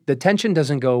The tension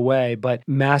doesn't go away, but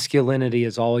masculinity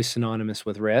is always synonymous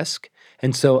with risk.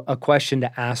 And so a question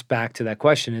to ask back to that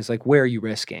question is like, where are you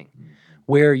risking?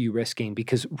 Where are you risking?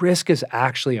 Because risk is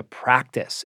actually a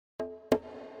practice.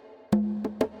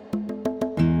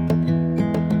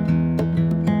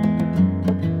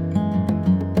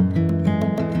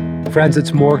 Friends,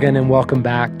 it's Morgan, and welcome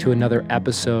back to another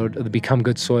episode of the Become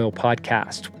Good Soil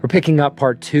podcast. We're picking up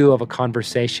part 2 of a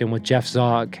conversation with Jeff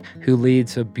Zaugg, who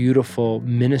leads a beautiful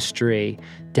ministry,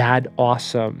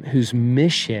 DadAwesome, whose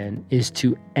mission is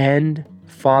to end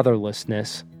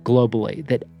fatherlessness globally,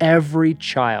 that every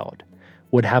child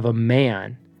would have a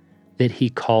man that he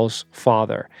calls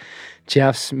father.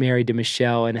 Jeff's married to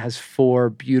Michelle and has 4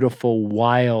 beautiful,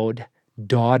 wild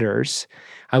daughters,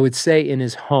 I would say in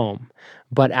his home.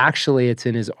 But actually it's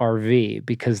in his RV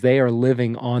because they are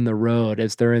living on the road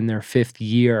as they're in their 5th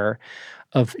year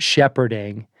of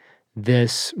shepherding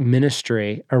this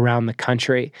ministry around the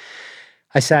country.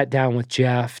 I sat down with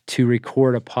Jeff to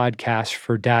record a podcast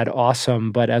for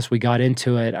DadAwesome, but as we got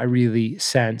into it, I really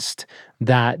sensed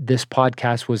that this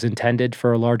podcast was intended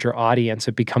for a larger audience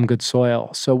at Become Good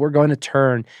Soil. So we're going to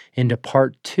turn into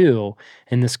part 2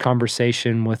 in this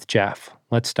conversation with Jeff.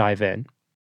 Let's dive in.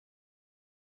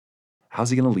 How's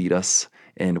he going to lead us?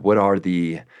 And what are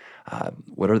the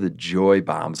joy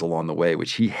bombs along the way,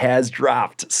 which he has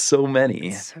dropped so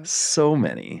many.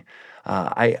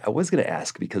 I was going to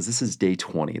ask, because this is day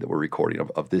 20 that we're recording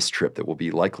of this trip that will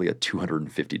be likely a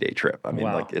 250-day trip. I mean,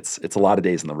 Wow. it's a lot of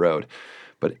days on the road.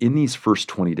 But in these first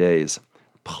 20 days,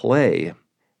 play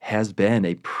has been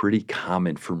a pretty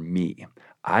common for me.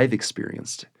 I've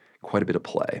experienced quite a bit of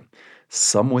play,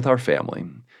 some with our family,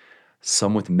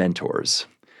 some with mentors,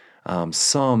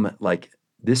 some like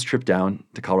this trip down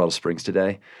to Colorado Springs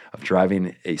today of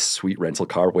driving a sweet rental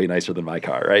car, way nicer than my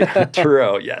car, right?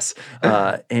 Turo, yes.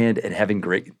 And having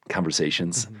great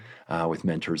conversations with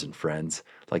mentors and friends.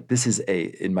 Like this is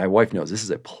and my wife knows this is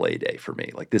a play day for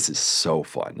me. Like this is so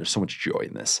fun. There's so much joy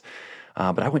in this.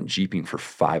 But I went jeeping for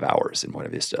 5 hours in Buena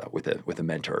Vista with a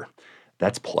mentor.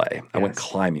 That's play. Yes. I went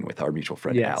climbing with our mutual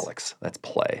friend, Alex. That's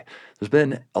play. There's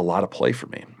been a lot of play for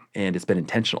me, and it's been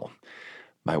intentional.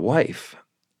 My wife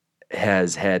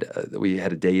has we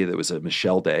had a day that was a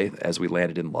Michelle day as we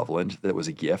landed in Loveland. That was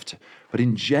a gift. But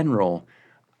in general,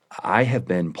 I have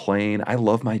been playing. I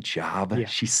love my job. Yeah.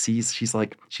 She sees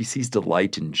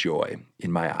delight and joy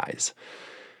in my eyes.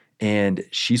 And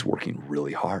she's working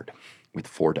really hard with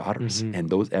 4 daughters.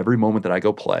 Mm-hmm. And every moment that I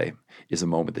go play is a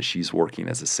moment that she's working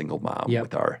as a single mom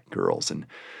with our girls. And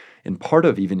part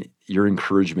of even your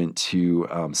encouragement to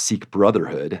seek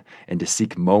brotherhood and to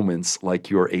seek moments like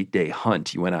your 8-day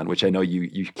hunt you went on, which I know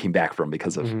you came back from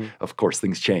because of course,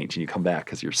 things change and you come back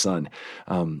because of your son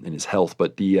and his health.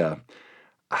 But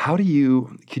could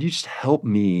you just help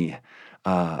me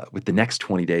with the next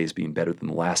 20 days being better than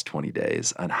the last 20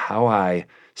 days on how I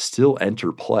still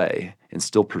enter play and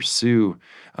still pursue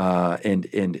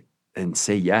and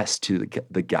say yes to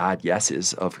the God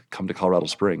yeses of come to Colorado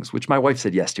Springs, which my wife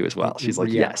said yes to as well. She's like,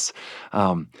 yes.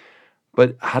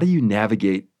 But how do you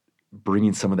navigate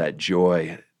bringing some of that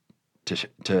joy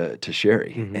to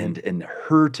Sherry and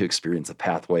her to experience a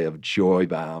pathway of joy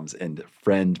bombs and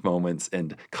friend moments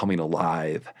and coming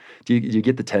alive? Do you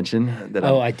get the tension?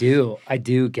 I do. I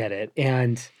do get it.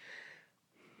 And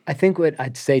I think what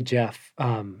I'd say, Jeff,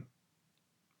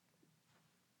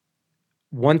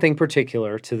 one thing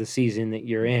particular to the season that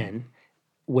you're in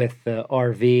with the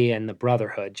RV and the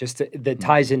brotherhood, that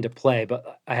ties into play.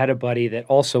 But I had a buddy that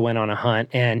also went on a hunt,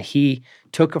 and he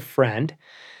took a friend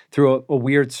through a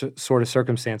weird sort of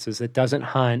circumstances that doesn't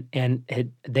hunt, and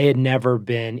they had never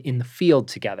been in the field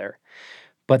together.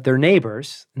 But they're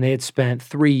neighbors, and they had spent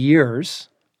 3 years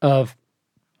of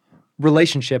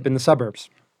relationship in the suburbs.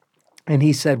 And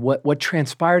he said what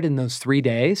transpired in those 3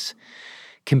 days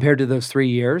compared to those 3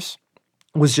 years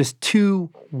was just 2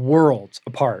 worlds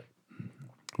apart.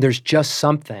 There's just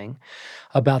something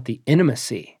about the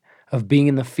intimacy of being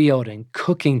in the field and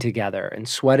cooking together and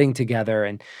sweating together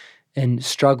and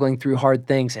struggling through hard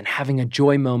things and having a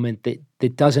joy moment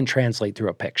that doesn't translate through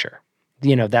a picture.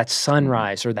 You know, that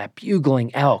sunrise or that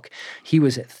bugling elk. He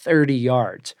was at 30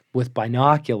 yards with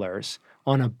binoculars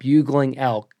on a bugling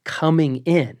elk coming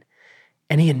in,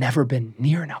 and he had never been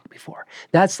near an elk before.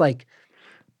 That's like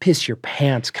piss your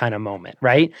pants kind of moment,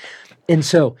 right? And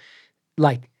so,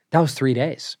 like, that was 3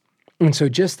 days. And so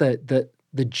just the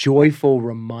joyful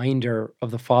reminder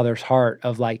of the Father's heart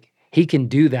of like, He can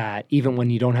do that even when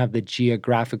you don't have the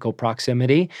geographical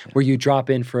proximity where you drop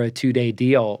in for a 2-day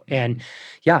deal. And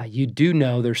yeah, you do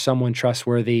know there's someone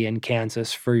trustworthy in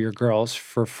Kansas for your girls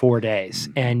for 4 days.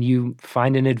 And you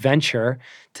find an adventure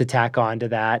to tack onto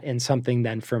that and something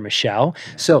then for Michelle.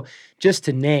 So just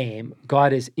to name,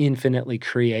 God is infinitely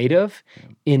creative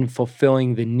in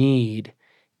fulfilling the need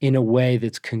in a way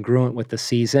that's congruent with the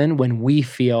season when we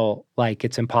feel like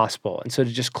it's impossible. And so to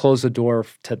just close the door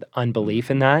to the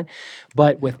unbelief in that.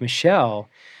 But with Michelle,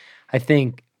 I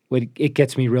think it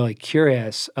gets me really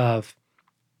curious of,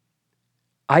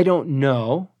 I don't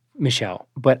know, Michelle,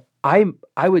 but I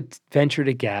would venture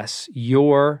to guess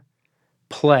your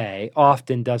play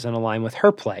often doesn't align with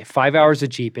her play. 5 hours of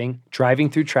jeeping, driving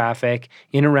through traffic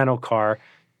in a rental car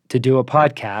to do a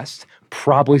podcast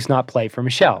probably is not play for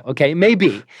Michelle. Okay,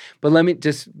 maybe. But let me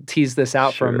just tease this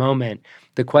out for a moment.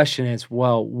 The question is,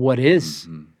 well, what is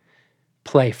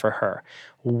play for her?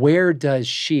 Where does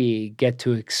she get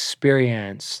to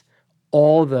experience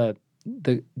all the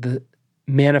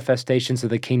manifestations of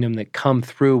the kingdom that come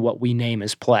through what we name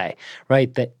as play,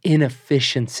 right? The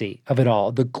inefficiency of it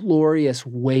all, the glorious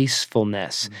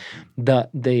wastefulness,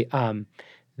 the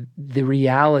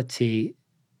reality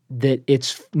that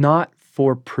it's not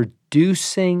for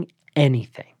producing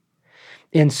anything.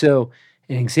 And so,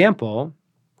 an example,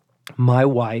 my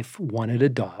wife wanted a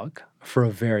dog for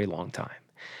a very long time.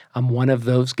 I'm one of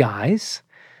those guys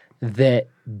that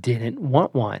didn't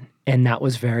want one. And that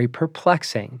was very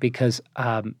perplexing because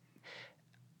I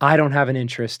don't have an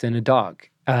interest in a dog.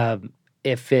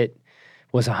 If it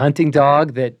was a hunting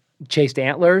dog that chased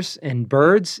antlers and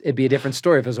birds, it'd be a different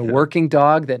story. If it was a working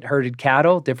dog that herded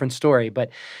cattle, different story. But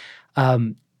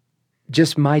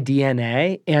just my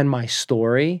DNA and my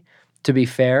story, to be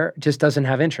fair, just doesn't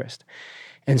have interest.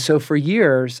 And so for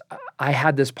years, I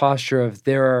had this posture of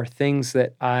there are things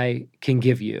that I can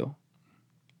give you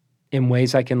in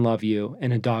ways I can love you,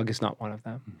 and a dog is not one of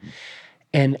them.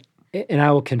 And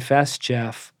I will confess,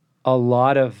 Jeff, a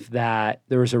lot of that,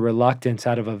 there was a reluctance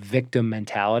out of a victim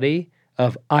mentality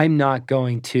of I'm not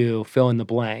going to fill in the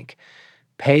blank,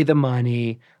 pay the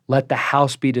money, let the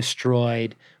house be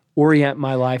destroyed, orient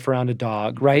my life around a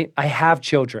dog, right? I have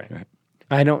children. Right.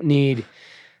 I don't need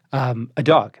a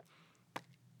dog.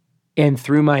 And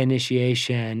through my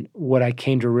initiation, what I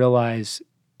came to realize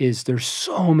is there's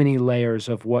so many layers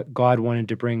of what God wanted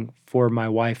to bring for my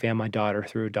wife and my daughter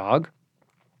through a dog.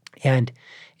 And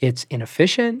it's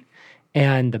inefficient,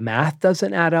 and the math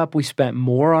doesn't add up. We spent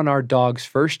more on our dog's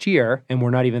first year, and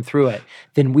we're not even through it,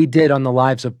 than we did on the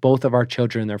lives of both of our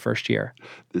children in their first year.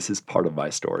 This is part of my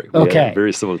story. Okay. We had a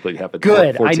very similar thing happen.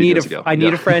 Good. 14 years ago. I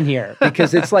need a friend here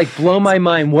because it's like blow my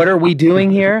mind. What are we doing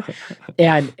here?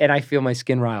 And I feel my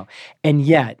skin rile. And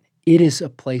yet it is a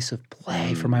place of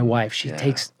play for my wife. She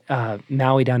takes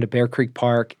Maui down to Bear Creek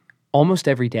Park almost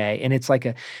every day. And it's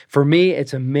like for me,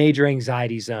 it's a major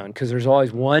anxiety zone because there's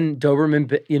always one Doberman,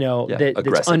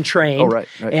 that's untrained. Oh, right.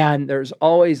 And there's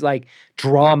always like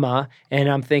drama. And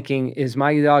I'm thinking, is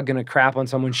my dog going to crap on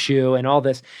someone's shoe and all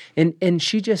this? And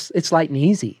she just, it's light and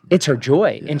easy. It's her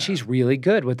joy. Yeah. And she's really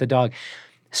good with the dog.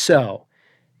 So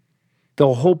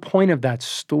the whole point of that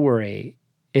story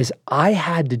is I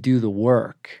had to do the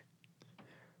work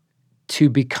to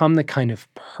become the kind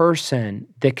of person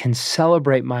that can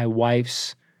celebrate my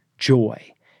wife's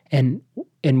joy and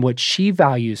what she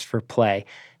values for play,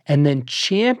 and then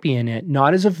champion it,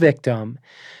 not as a victim,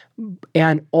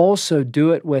 and also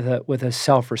do it with a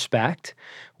self-respect,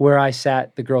 where I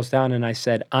sat the girls down and I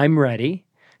said, I'm ready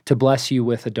to bless you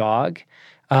with a dog.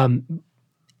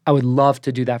 I would love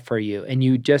to do that for you. And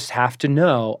you just have to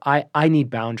know I need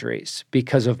boundaries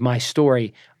because of my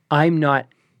story. I'm not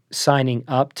signing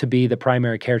up to be the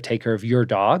primary caretaker of your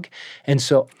dog. And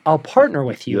so I'll partner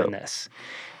with you in this.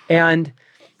 And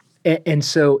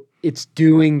so it's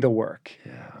doing the work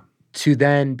to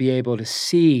then be able to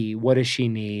see what does she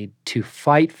need, to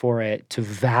fight for it, to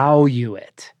value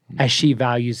it as she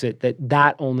values it,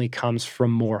 that only comes from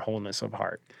more wholeness of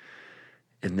heart.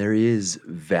 And there is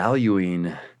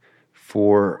valuing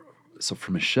for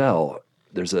Michelle,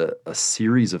 there's a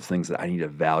series of things that I need to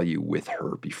value with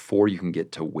her before you can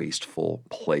get to wasteful,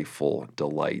 playful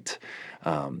delight.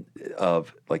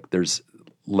 There's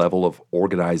level of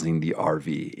organizing the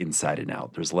RV inside and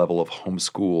out. There's level of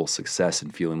homeschool success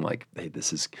and feeling like, hey,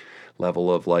 this is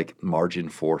level of like margin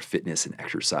for fitness and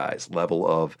exercise. Level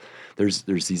of there's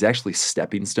these actually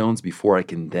stepping stones before I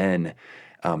can then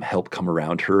help come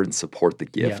around her and support the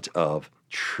gift of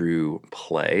true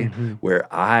play. Where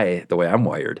the way I'm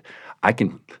wired, I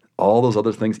can all those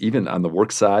other things, even on the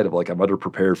work side of like I'm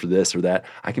underprepared for this or that,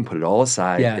 I can put it all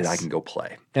aside and I Yes. can go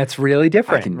play. That's really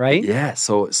different, right? Yeah.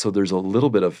 So there's a little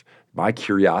bit of my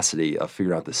curiosity of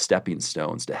figuring out the stepping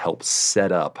stones to help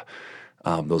set up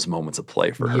those moments of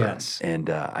play for her. Yes. And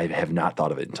I have not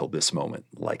thought of it until this moment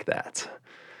like that.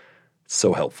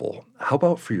 So helpful. How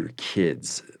about for your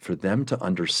kids, for them to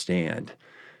understand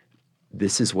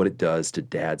this is what it does to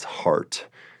dad's heart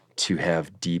to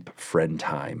have deep friend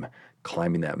time,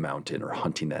 climbing that mountain or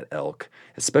hunting that elk,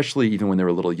 especially even when they're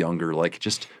a little younger, like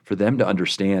just for them to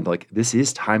understand, like, this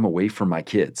is time away from my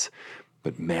kids.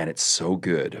 But man, it's so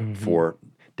good for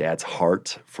dad's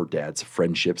heart, for dad's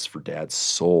friendships, for dad's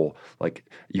soul. Like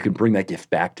you can bring that gift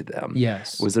back to them.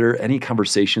 Yes. Was there any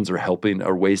conversations or helping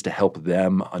or ways to help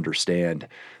them understand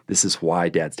this is why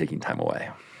dad's taking time away?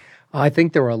 I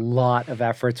think there were a lot of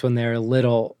efforts when they were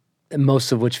little,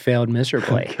 most of which failed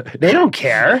miserably. They don't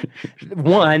care.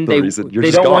 One, they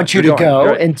don't want you to go.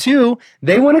 Right. And two,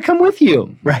 they want to come with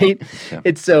you, right? Yeah.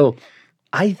 And so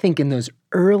I think in those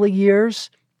early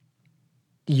years,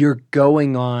 you're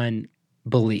going on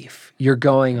belief. You're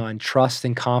going on trust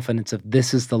and confidence of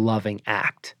this is the loving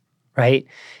act, right?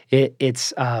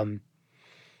 It's the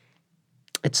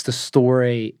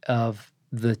story of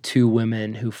the two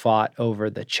women who fought over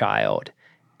the child,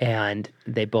 and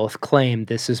they both claim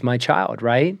this is my child,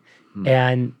 right?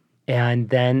 And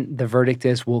then the verdict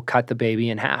is we'll cut the baby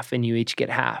in half and you each get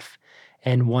half.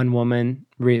 And one woman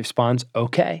responds,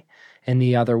 okay. And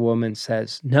the other woman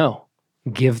says, no,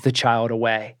 give the child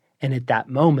away. And at that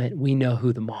moment, we know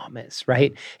who the mom is,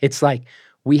 right? It's like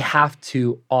we have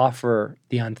to offer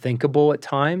the unthinkable at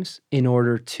times in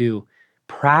order to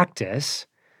practice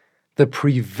the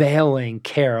prevailing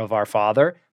care of our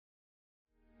Father.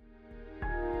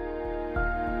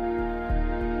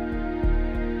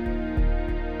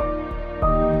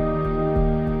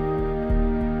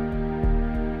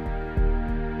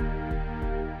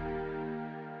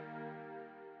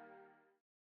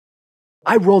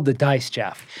 I rolled the dice,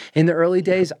 Jeff. In the early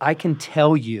days, I can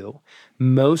tell you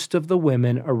most of the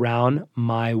women around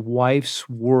my wife's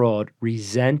world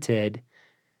resented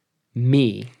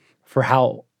me for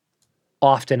how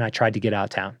often I tried to get out of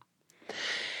town.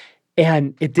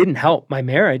 And it didn't help my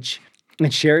marriage.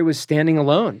 And Sherry was standing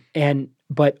alone.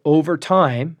 But over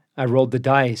time, I rolled the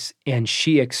dice and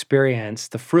she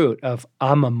experienced the fruit of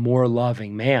I'm a more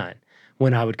loving man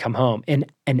when I would come home. And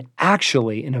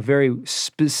actually, in a very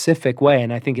specific way,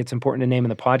 and I think it's important to name in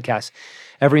the podcast,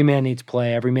 every man needs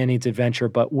play, every man needs adventure,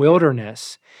 but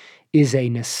wilderness is a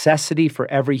necessity for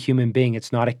every human being.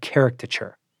 It's not a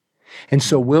caricature. And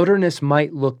so wilderness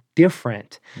might look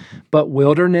different, but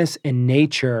wilderness and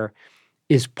nature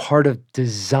is part of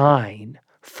design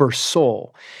for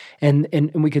soul.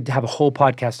 And we could have a whole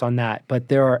podcast on that, but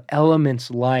there are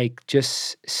elements like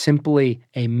just simply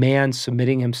a man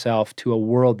submitting himself to a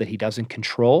world that he doesn't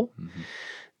control,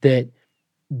 that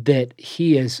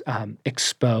he is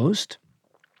exposed,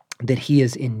 that he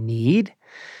is in need,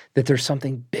 that there's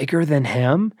something bigger than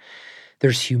him.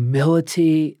 There's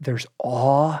humility, there's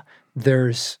awe,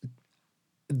 there's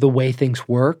the way things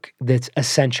work that's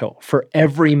essential for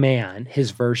every man,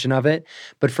 his version of it.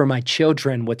 But for my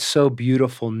children, what's so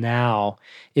beautiful now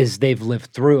is they've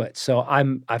lived through it. So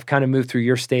I've kind of moved through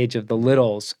your stage of the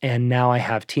littles, and now I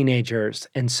have teenagers.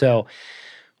 And so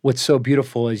what's so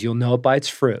beautiful is you'll know it by its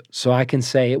fruit. So I can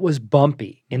say it was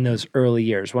bumpy in those early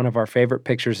years. One of our favorite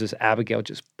pictures is Abigail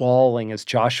just bawling as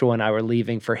Joshua and I were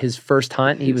leaving for his first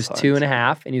hunt. He was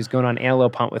 2.5, and he was going on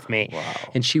antelope hunt with me. Wow.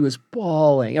 And she was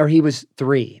bawling, or he was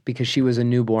 3 because she was a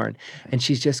newborn. And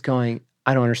she's just going,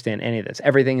 I don't understand any of this.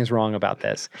 Everything is wrong about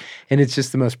this. And it's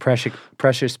just the most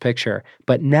precious picture.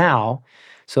 But now,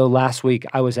 so last week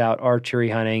I was out archery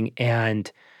hunting,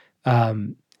 and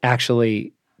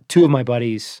actually 2 of my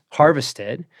buddies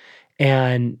harvested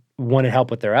and wanted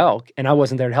help with their elk, and I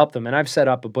wasn't there to help them. And I've set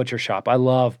up a butcher shop. I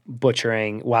love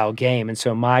butchering wild game, and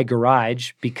so my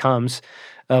garage becomes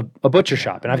a butcher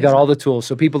shop, and I've got all the tools,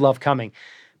 so people love coming.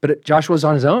 But Joshua's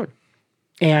on his own,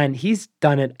 and he's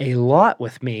done it a lot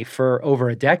with me for over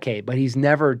a decade, but he's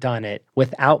never done it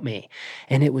without me.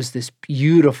 And it was this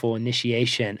beautiful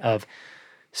initiation of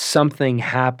something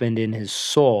happened in his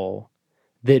soul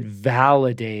that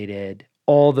validated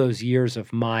all those years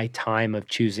of my time of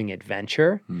choosing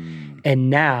adventure. And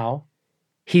now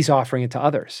he's offering it to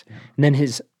others. Yeah. And then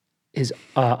his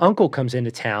uncle comes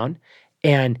into town,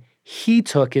 and he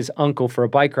took his uncle for a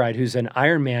bike ride, who's an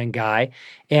Ironman guy,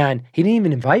 and he didn't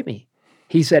even invite me.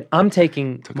 He said, I'm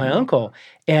taking Took my him out. uncle.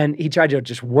 And he tried to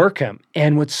just work him.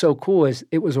 And what's so cool is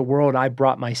it was a world I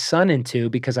brought my son into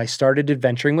because I started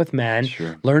adventuring with men,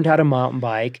 Sure. learned how to mountain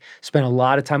bike, spent a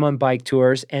lot of time on bike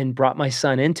tours, and brought my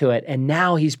son into it. And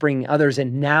now he's bringing others.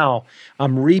 And now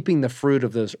I'm reaping the fruit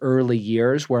of those early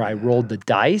years where I rolled the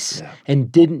dice Yeah.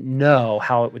 and didn't know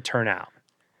how it would turn out.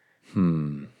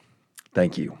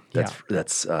 Thank you. Yeah.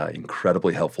 That's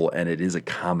incredibly helpful, and it is a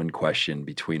common question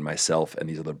between myself and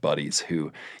these other buddies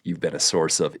who you've been a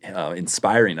source of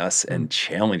inspiring us and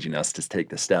challenging us to take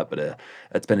the step. But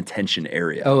it's been a tension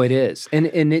area. Oh, it is. And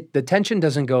the tension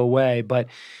doesn't go away, but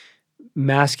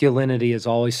masculinity is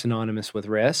always synonymous with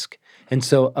risk. And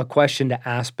so a question to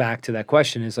ask back to that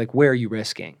question is like, where are you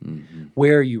risking?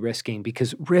 Where are you risking?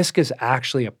 Because risk is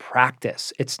actually a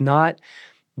practice. It's not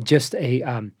just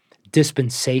a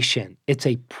dispensation. It's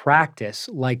a practice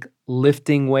like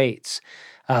lifting weights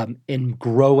and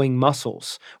growing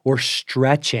muscles or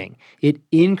stretching. It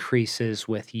increases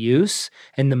with use,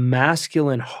 and the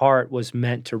masculine heart was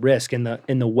meant to risk. In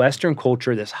the Western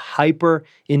culture, this hyper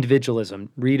individualism.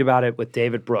 Read about it with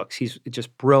David Brooks. He's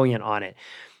just brilliant on it.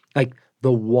 Like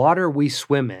the water we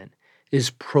swim in is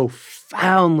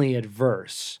profoundly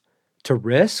adverse to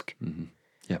risk,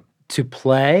 Yeah, to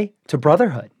play, to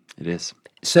brotherhood. it is.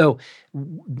 So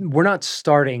we're not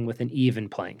starting with an even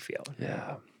playing field.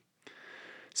 Yeah.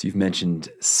 So you've mentioned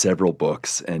several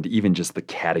books and even just the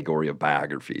category of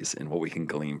biographies and what we can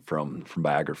glean from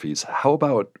biographies. How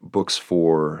about books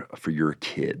for your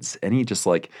kids? Any just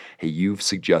like, hey, you've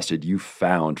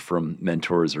found from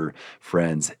mentors or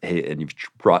friends, hey, and you've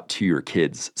brought to your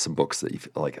kids some books that you've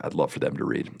like, I'd love for them to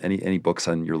read. Any books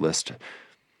on your list?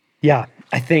 Yeah,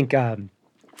 I think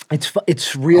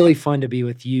it's really fun to be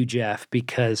with you, Jeff,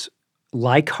 because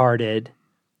like-hearted,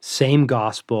 same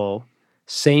gospel,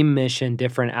 same mission,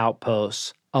 different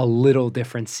outposts, a little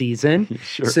different season.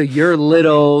 Sure. So your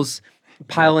littles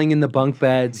piling in the bunk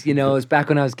beds, is back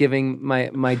when I was giving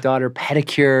my daughter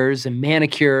pedicures and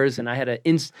manicures, and I had a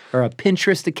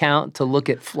Pinterest account to look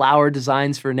at flower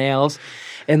designs for nails,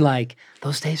 and like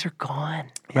those days are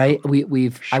gone, right?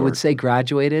 We've I would say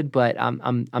graduated, but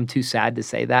I'm too sad to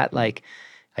say that. Like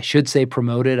I should say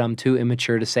promoted. I'm too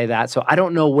immature to say that. So I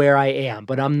don't know where I am,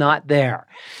 but I'm not there.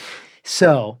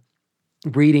 So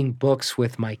reading books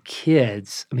with my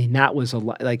kids, I mean, that was a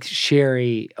lot. Like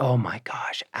Sherry, oh my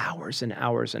gosh, hours and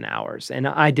hours and hours. And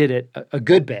I did it a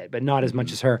good bit, but not as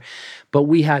much as her. But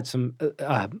we had some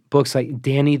books like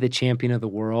Danny, the Champion of the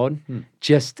World,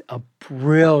 just a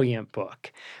brilliant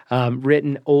book,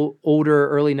 written older,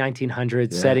 early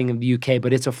 1900s, setting in the UK,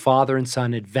 but it's a father and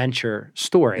son adventure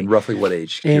story. And roughly what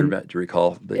age do you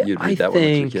recall that you'd read that one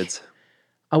with your kids?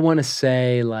 I want to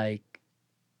say like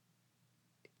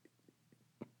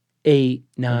 8,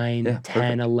 9, 10,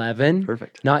 perfect. 11.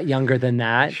 Perfect. Not younger than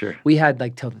that. Sure. We had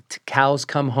like Till the Cows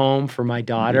Come Home for my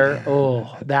daughter. Yeah.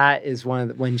 Oh, that is one of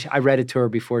the, when I read it to her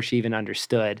before she even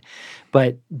understood.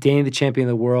 But Danny the Champion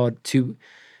of the World, to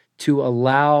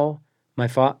allow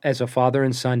as a father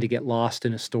and son to get lost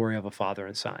in a story of a father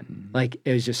and son. Like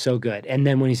it was just so good. And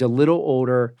then when he's a little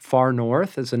older, Far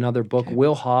North is another book,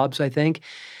 Will Hobbs, I think.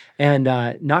 And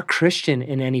not Christian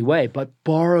in any way, but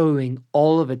borrowing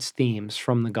all of its themes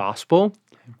from the gospel.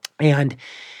 And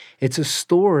it's a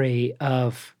story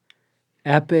of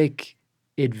epic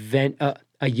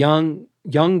a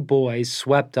young boy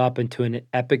swept up into an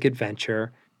epic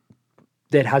adventure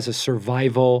that has a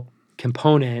survival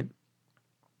component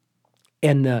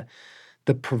and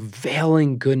the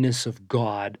prevailing goodness of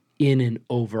God in and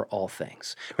over all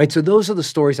things, right? So those are the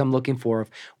stories I'm looking for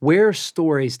of where are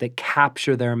stories that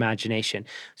capture their imagination.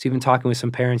 So even talking with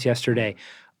some parents yesterday,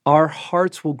 our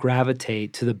hearts will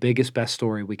gravitate to the biggest, best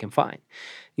story we can find.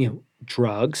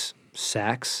 Drugs,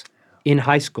 sex in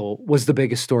high school was the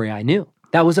biggest story I knew.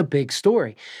 That was a big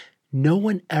story. No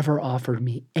one ever offered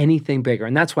me anything bigger.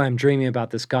 And that's why I'm dreaming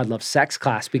about this God Loves Sex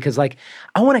class, because like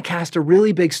I want to cast a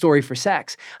really big story for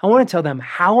sex. I want to tell them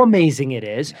how amazing it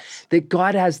is that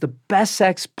God has the best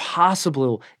sex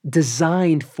possible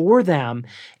designed for them.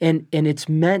 And it's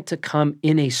meant to come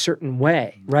in a certain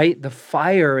way, right? The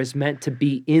fire is meant to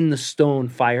be in the stone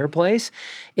fireplace.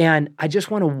 And I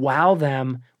just want to wow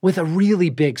them with a really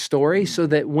big story so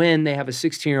that when they have a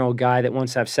 16-year-old guy that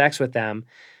wants to have sex with them,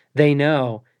 they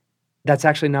know that's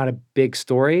actually not a big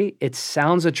story. It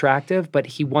sounds attractive, but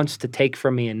he wants to take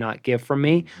from me and not give from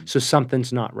me. So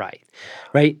something's not right.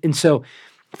 Right. And so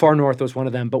Far North was one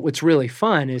of them. But what's really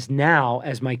fun is now,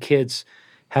 as my kids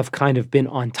have kind of been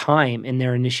on time in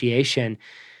their initiation,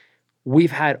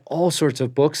 we've had all sorts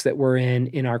of books that we're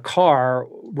in our car,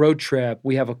 road trip.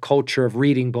 We have a culture of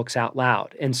reading books out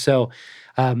loud. And so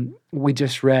we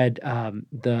just read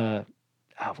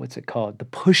what's it called? The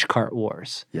Pushcart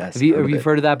Wars. Yes. Have you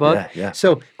heard of that book? Yeah, yeah.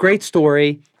 So great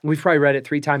story. We've probably read it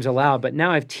 3 times aloud, but now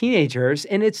I have teenagers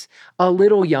and it's a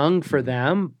little young for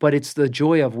them, but it's the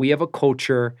joy of we have a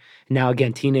culture. Now,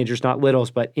 again, teenagers, not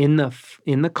littles, but in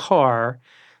the car,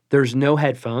 there's no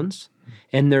headphones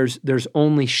and there's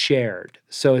only shared.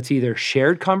 So it's either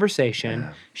shared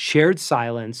conversation, shared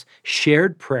silence,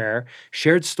 shared prayer,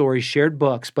 shared stories, shared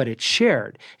books, but it's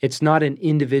shared. It's not an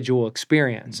individual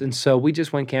experience. And so we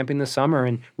just went camping this summer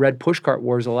and read Pushcart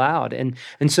Wars aloud. And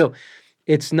so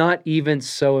it's not even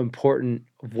so important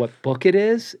what book it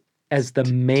is as the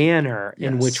manner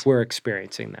in which we're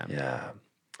experiencing them. Yeah.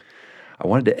 I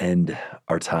wanted to end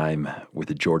our time with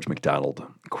a George MacDonald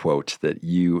quote that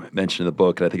you mentioned in the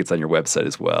book, and I think it's on your website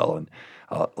as well. And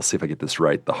I'll see if I get this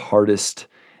right. The hardest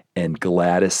and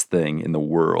gladdest thing in the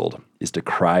world is to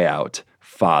cry out,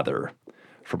 Father,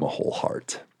 from a whole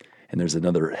heart. And there's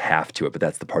another half to it, but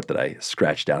that's the part that I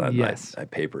scratched down on my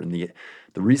paper. And the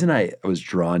reason I was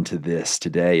drawn to this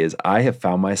today is I have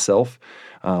found myself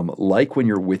like when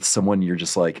you're with someone, you're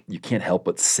just like, you can't help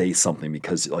but say something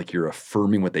because like you're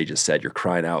affirming what they just said. You're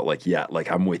crying out like, yeah, like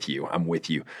I'm with you. I'm with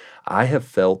you. I have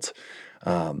felt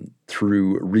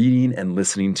through reading and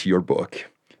listening to your book,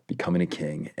 Becoming a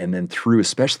King, and then through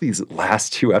especially these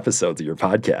last 2 episodes of your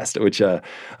podcast, which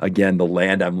again, the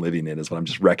land I'm living in is what I'm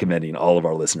just recommending all of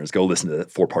our listeners. Go listen to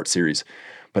that 4-part series.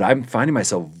 But I'm finding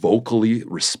myself vocally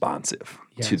responsive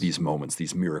to these moments,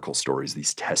 these miracle stories,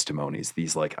 these testimonies,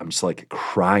 these like, I'm just like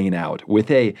crying out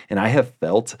and I have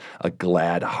felt a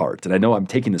glad heart. And I know I'm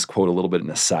taking this quote a little bit in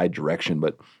a side direction,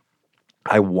 but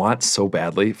I want so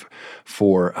badly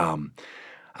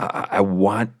I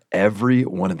want every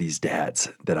one of these dads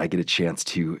that I get a chance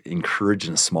to encourage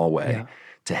in a small way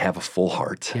to have a full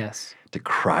heart, to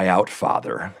cry out,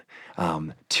 Father,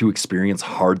 to experience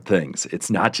hard things.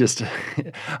 It's not just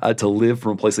to live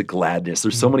from a place of gladness.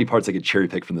 There's so many parts I could cherry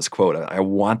pick from this quote. I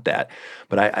want that.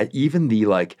 But I even the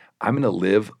like, I'm going to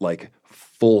live like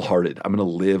full-hearted. I'm going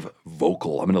to live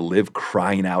vocal. I'm going to live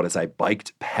crying out as I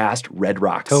biked past Red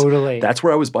Rocks. Totally. That's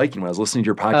where I was biking when I was listening to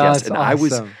your podcast. And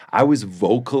awesome. I was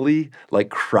vocally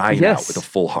like crying out with a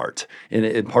full heart.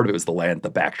 And part of it was the land, the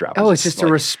backdrop. Oh, it's just like,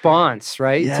 a response,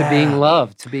 right? To being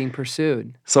loved, to being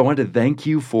pursued. So I wanted to thank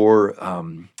you for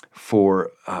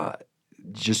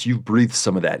just you've breathed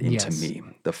some of that into me,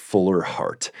 the fuller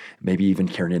heart. Maybe even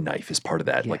carrying a knife is part of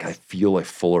that. Like I feel a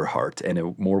fuller heart and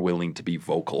a more willing to be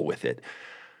vocal with it.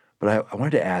 But I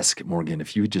wanted to ask, Morgan,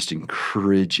 if you would just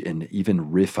encourage and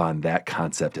even riff on that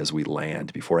concept as we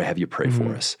land before I have you pray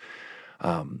for us.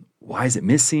 Why is it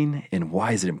missing and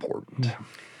why is it important?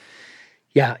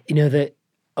 Yeah, you know that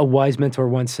a wise mentor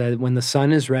once said, when the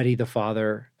son is ready, the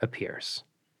father appears.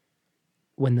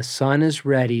 When the son is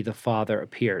ready, the father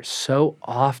appears. So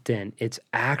often it's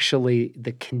actually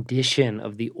the condition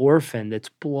of the orphan that's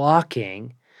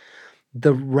blocking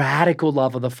the radical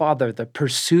love of the father, the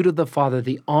pursuit of the father,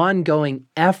 the ongoing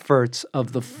efforts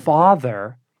of the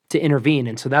father to intervene.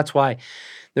 And so that's why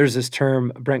there's this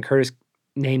term, Brent Curtis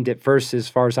named it first as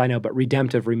far as I know, but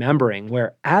redemptive remembering,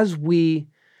 where as we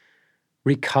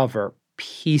recover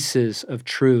pieces of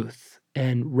truth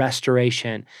and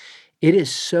restoration, it is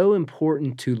so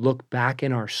important to look back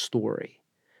in our story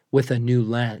with a new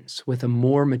lens, with a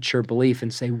more mature belief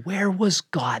and say, where was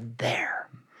God there?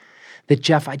 That,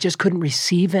 Jeff, I just couldn't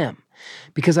receive him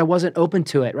because I wasn't open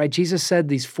to it, right? Jesus said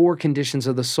these 4 conditions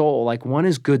of the soul, like one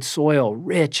is good soil,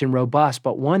 rich and robust,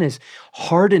 but one is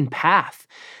hardened path,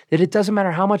 that it doesn't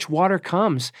matter how much water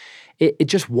comes, it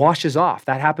just washes off.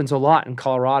 That happens a lot in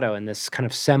Colorado in this kind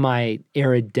of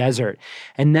semi-arid desert.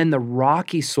 And then the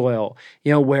rocky soil,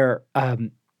 where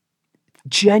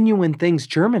genuine things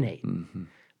germinate. Mm-hmm.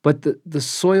 But the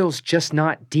soil's just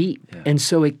not deep, and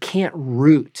so it can't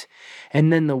root.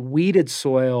 And then the weeded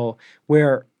soil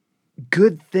where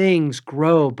good things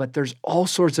grow, but there's all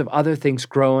sorts of other things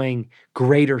growing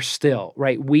greater still,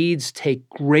 right? Weeds take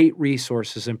great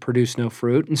resources and produce no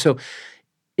fruit. And so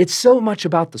it's so much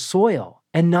about the soil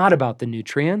and not about the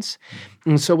nutrients. Mm-hmm.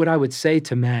 And so what I would say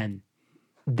to men,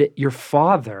 that your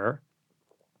father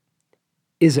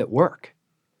is at work.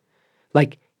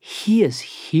 Like, he is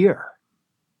here.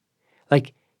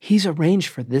 Like, he's arranged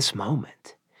for this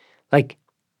moment. Like,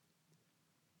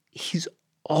 he's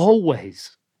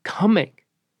always coming.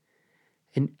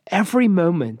 In every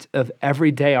moment of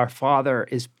every day, our Father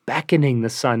is beckoning the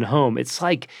Son home. It's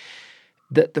like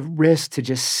the risk to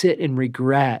just sit and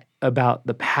regret about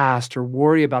the past or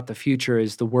worry about the future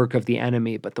is the work of the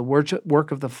enemy. But the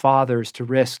work of the Father is to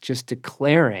risk just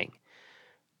declaring,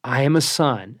 I am a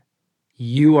son,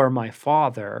 you are my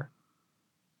father.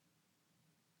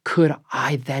 Could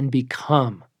I then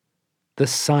become the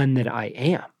son that I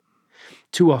am?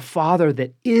 To a Father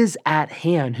that is at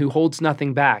hand, who holds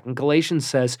nothing back. And Galatians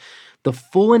says, the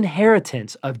full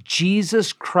inheritance of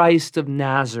Jesus Christ of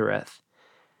Nazareth,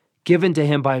 given to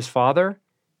him by his Father,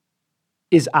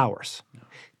 is ours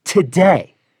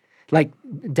today. Like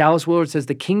Dallas Willard says,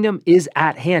 the kingdom is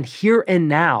at hand here and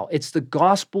now. It's the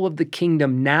gospel of the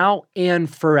kingdom now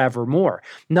and forevermore,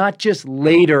 not just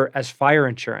later as fire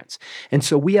insurance. And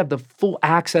so we have the full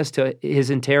access to his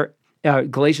entire,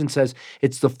 Galatians says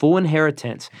it's the full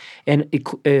inheritance. And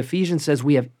Ephesians says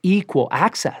we have equal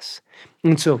access.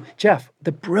 And so, Jeff,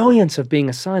 the brilliance of being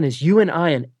a son is you and I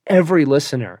and every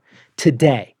listener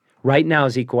today, right now,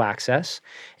 is equal access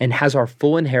and has our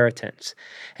full inheritance.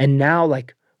 And now,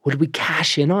 like, would we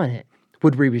cash in on it?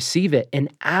 Would we receive it? And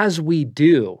as we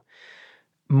do,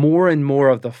 more and more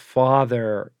of the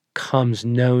Father comes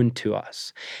known to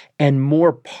us, and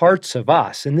more parts of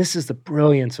us, and this is the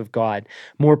brilliance of God,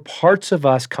 more parts of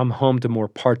us come home to more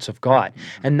parts of God.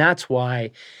 And that's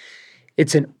why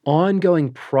it's an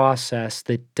ongoing process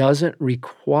that doesn't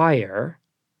require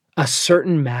a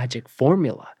certain magic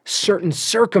formula, certain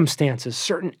circumstances,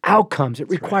 certain outcomes. It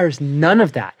requires none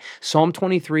of that. Psalm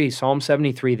 23, Psalm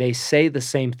 73, they say the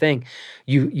same thing.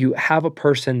 You have a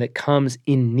person that comes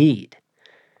in need.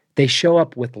 They show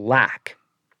up with lack,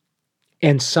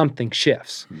 and something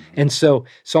shifts. And so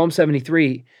Psalm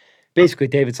 73, basically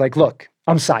David's like, look,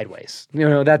 I'm sideways.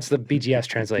 That's the BGS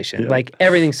translation. Like,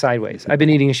 everything's sideways. I've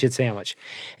been eating a shit sandwich.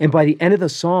 And by the end of the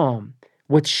Psalm,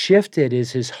 what's shifted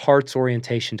is his heart's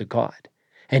orientation to God.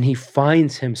 And he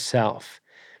finds himself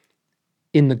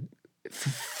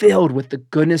filled with the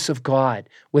goodness of God,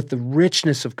 with the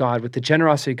richness of God, with the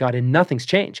generosity of God, and nothing's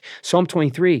changed. Psalm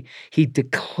 23, he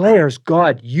declares,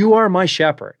 God, you are my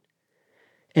shepherd,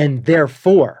 and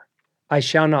therefore I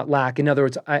shall not lack. In other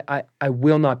words, I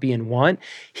will not be in want.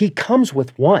 He comes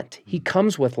with want. He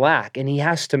comes with lack, and he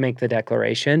has to make the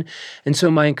declaration. And so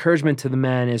my encouragement to the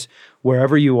man is,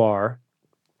 wherever you are,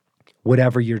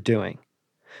 whatever you're doing,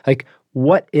 like,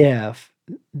 what if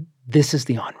this is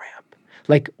the on-ramp?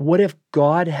 Like, what if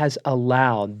God has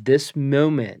allowed this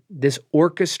moment, this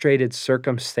orchestrated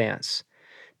circumstance,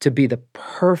 to be the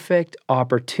perfect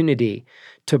opportunity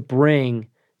to bring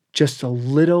just a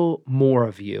little more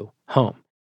of you home?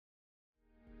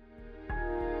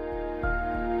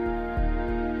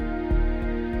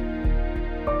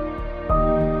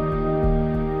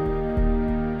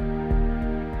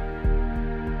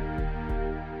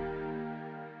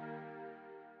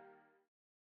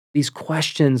 These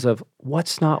questions of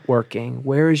what's not working,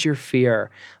 where is your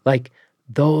fear? Like,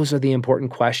 those are the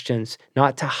important questions,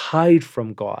 not to hide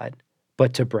from God,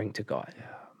 but to bring to God.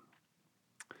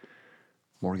 Yeah.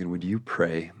 Morgan, would you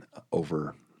pray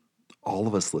over all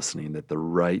of us listening that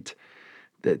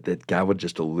that God would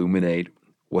just illuminate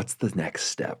what's the next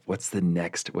step, what's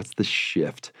the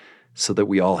shift, so that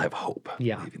we all have hope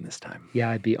leaving this time?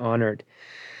 Yeah, I'd be honored.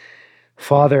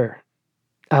 Father,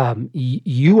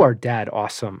 you are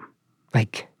DadAwesome.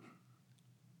 Like,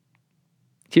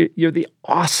 you're the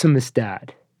awesomest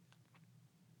dad.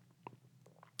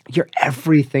 You're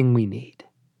everything we need,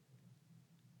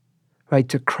 right?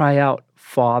 To cry out,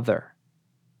 Father,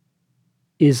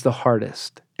 is the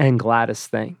hardest and gladdest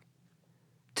thing.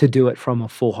 To do it from a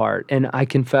full heart. And I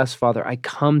confess, Father, I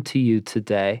come to you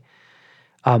today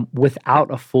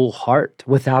without a full heart,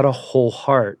 without a whole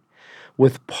heart,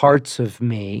 with parts of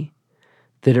me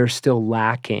that are still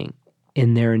lacking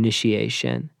in their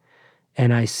initiation.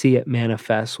 And I see it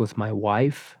manifest with my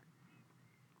wife,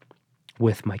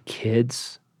 with my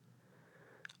kids.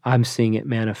 I'm seeing it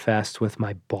manifest with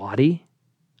my body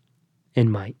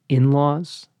and my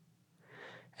in-laws.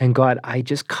 And God, I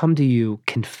just come to you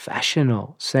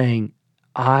confessional, saying,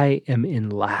 I am in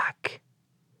lack,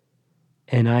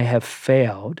 and I have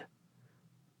failed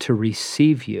to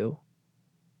receive you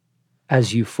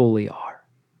as you fully are.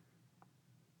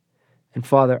 And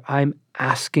Father, I'm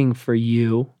asking for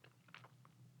you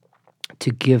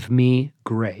to give me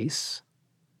grace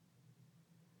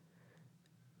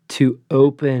to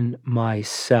open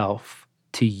myself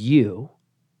to you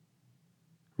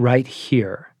right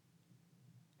here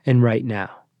and right now.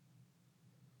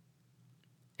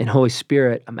 And Holy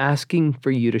Spirit, I'm asking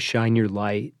for you to shine your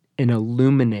light and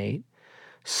illuminate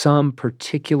some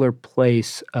particular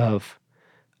place of,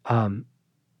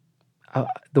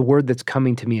 the word that's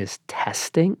coming to me is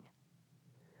testing.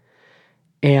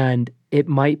 And it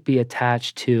might be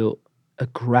attached to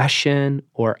aggression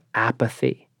or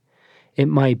apathy. It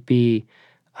might be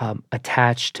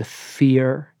attached to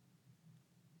fear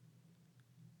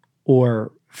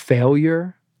or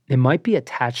failure. It might be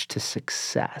attached to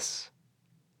success.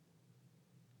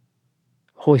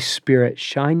 Holy Spirit,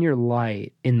 shine your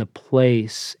light in the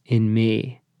place in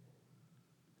me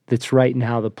that's right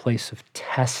now the place of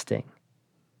testing,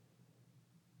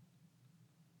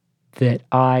 that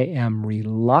I am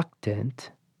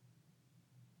reluctant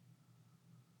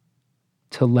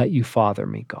to let you father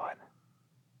me, God.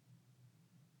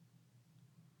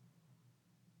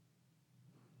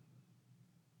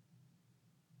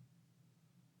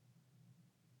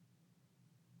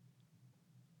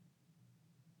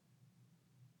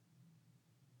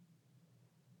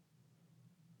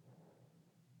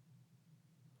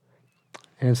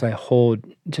 And as I hold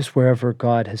just wherever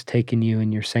God has taken you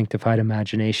in your sanctified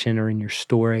imagination or in your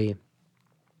story,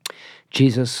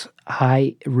 Jesus,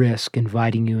 I risk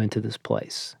inviting you into this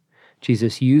place.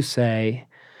 Jesus, you say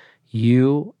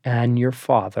you and your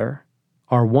Father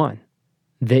are one,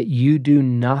 that you do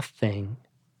nothing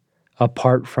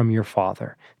apart from your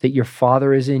Father, that your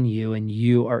Father is in you and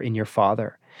you are in your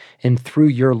Father. And through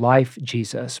your life,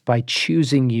 Jesus, by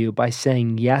choosing you, by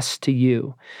saying yes to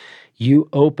you, you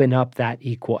open up that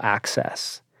equal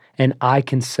access. And I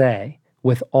can say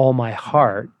with all my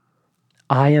heart,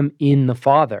 I am in the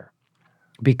Father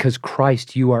because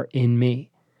Christ, you are in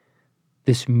me.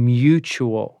 This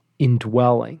mutual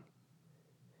indwelling.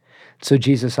 So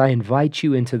Jesus, I invite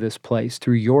you into this place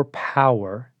through your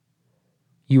power.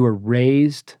 You were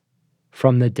raised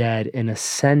from the dead and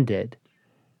ascended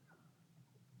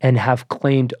and have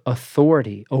claimed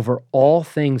authority over all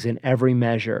things in every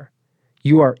measure.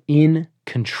 You are in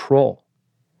control.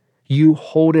 You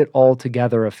hold it all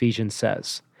together, Ephesians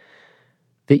says.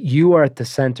 That you are at the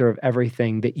center of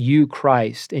everything, that you,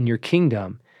 Christ, and your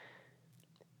kingdom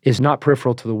is not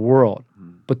peripheral to the world,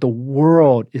 but the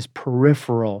world is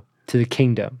peripheral to the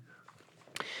kingdom.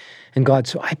 And God,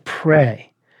 so I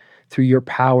pray through your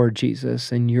power,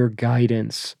 Jesus, and your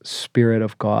guidance, Spirit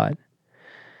of God,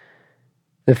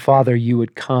 that, Father, you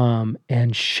would come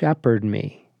and shepherd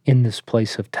me in this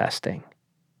place of testing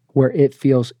where it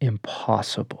feels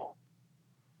impossible.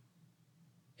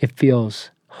 It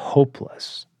feels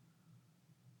hopeless.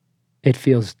 It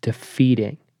feels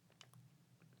defeating.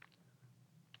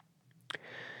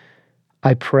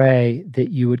 I pray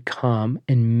that you would come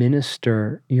and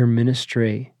minister your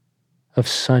ministry of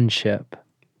sonship,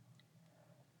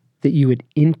 that you would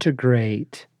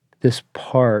integrate this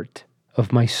part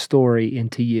of my story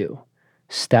into you,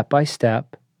 step by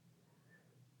step,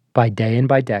 by day and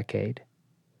by decade,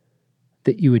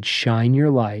 that you would shine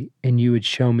your light and you would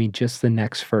show me just the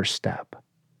next first step.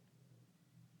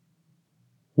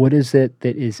 What is it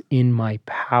that is in my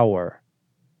power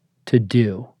to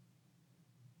do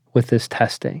with this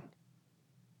testing?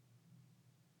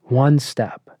 One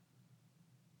step.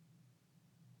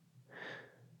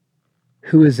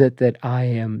 Who is it that I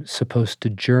am supposed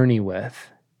to journey with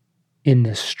in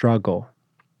this struggle?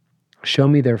 Show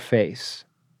me their face.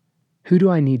 Who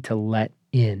do I need to let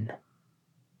in?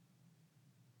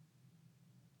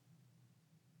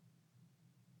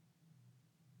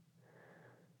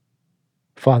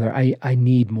 Father, I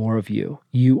need more of you.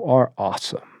 You are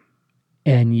awesome.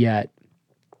 And yet,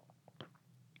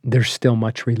 there's still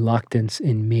much reluctance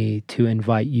in me to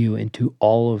invite you into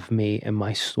all of me and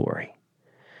my story.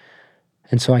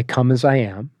 And so I come as I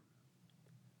am.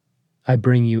 I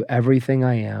bring you everything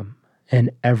I am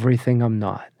and everything I'm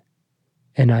not.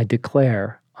 And I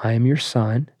declare, I am your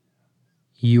son.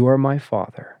 You are my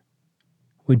father.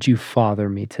 Would you father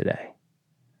me today?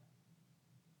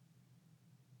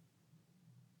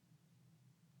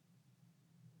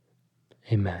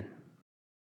 Amen.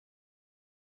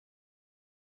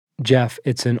 Jeff,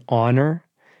 it's an honor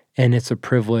and it's a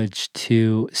privilege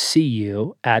to see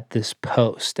you at this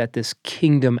post, at this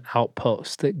kingdom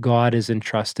outpost that God has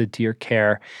entrusted to your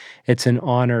care. It's an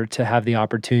honor to have the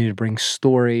opportunity to bring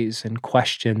stories and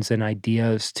questions and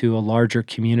ideas to a larger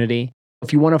community.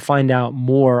 If you want to find out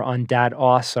more on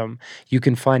DadAwesome, you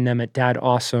can find them at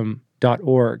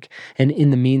dadawesome.org. And in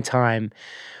the meantime,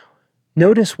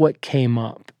 notice what came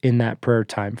up in that prayer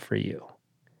time for you.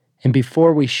 And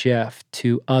before we shift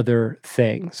to other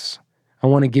things, I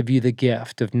want to give you the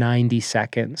gift of 90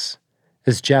 seconds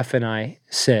as Jeff and I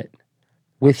sit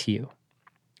with you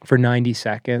for 90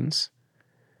 seconds,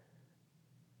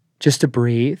 just to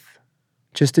breathe,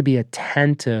 just to be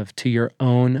attentive to your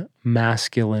own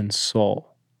masculine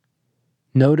soul.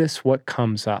 Notice what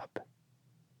comes up.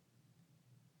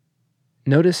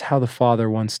 Notice how the Father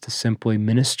wants to simply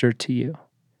minister to you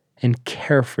and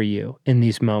care for you in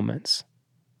these moments.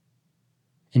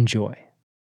 Enjoy.